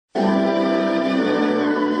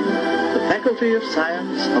Faculty of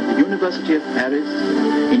Science of the University of Paris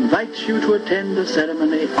invites you to attend a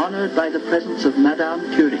ceremony honored by the presence of Madame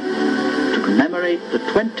Curie to commemorate the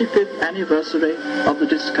 25th anniversary of the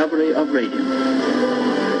discovery of radium.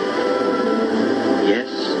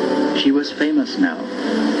 Yes, she was famous now.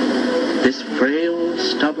 This frail,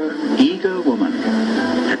 stubborn, eager woman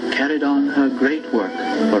had carried on her great work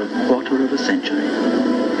for a quarter of a century.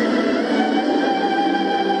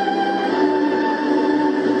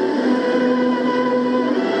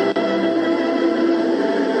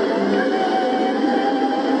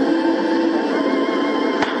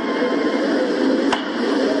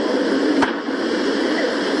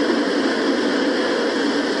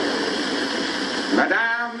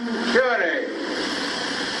 Madame Curie.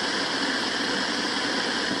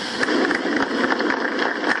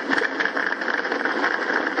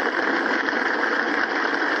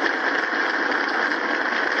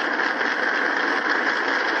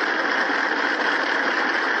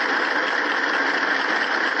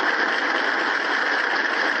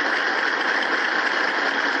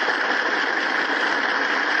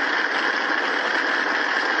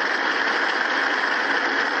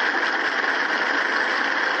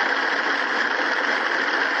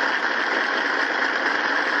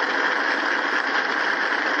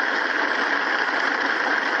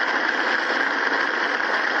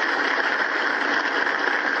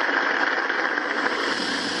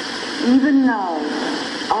 Even now,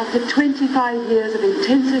 after 25 years of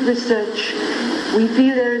intensive research, we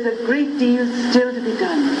feel there is a great deal still to be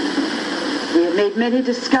done. We have made many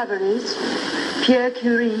discoveries. Pierre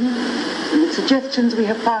Curie, in the suggestions we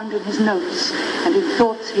have found in his notes and in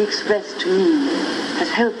thoughts he expressed to me, has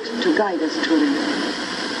helped to guide us to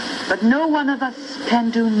them. But no one of us can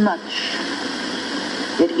do much.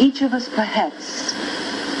 Yet each of us, perhaps,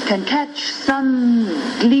 can catch some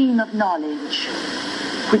gleam of knowledge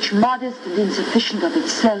which, modest and insufficient of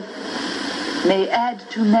itself, may add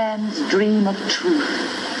to man's dream of truth.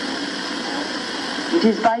 It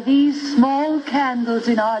is by these small candles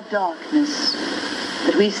in our darkness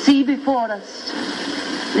that we see before us,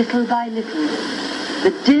 little by little,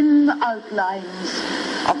 the dim outlines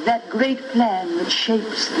of that great plan which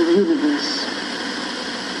shapes the universe.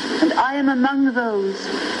 And I am among those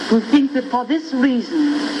who think that for this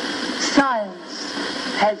reason, science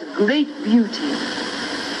has great beauty,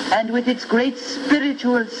 and with its great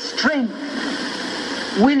spiritual strength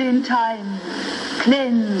will in time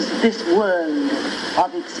cleanse this world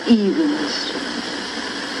of its evils,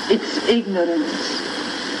 its ignorance,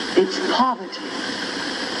 its poverty,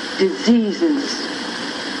 diseases,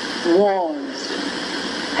 wars,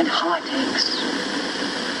 and heartaches.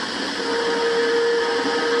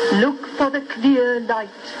 Look for the clear light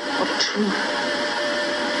of truth.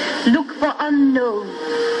 Look for unknown,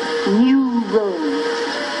 new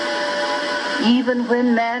roads. Even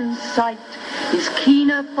when man's sight is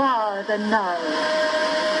keener far than now,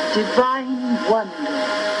 divine wonder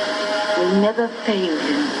will never fail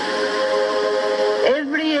him.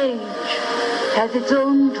 Every age has its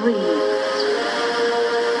own dreams.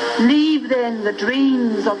 Leave then the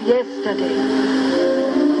dreams of yesterday.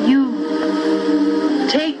 You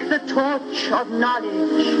take the torch of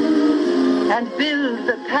knowledge and build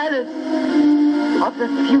the palace of the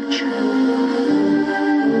future.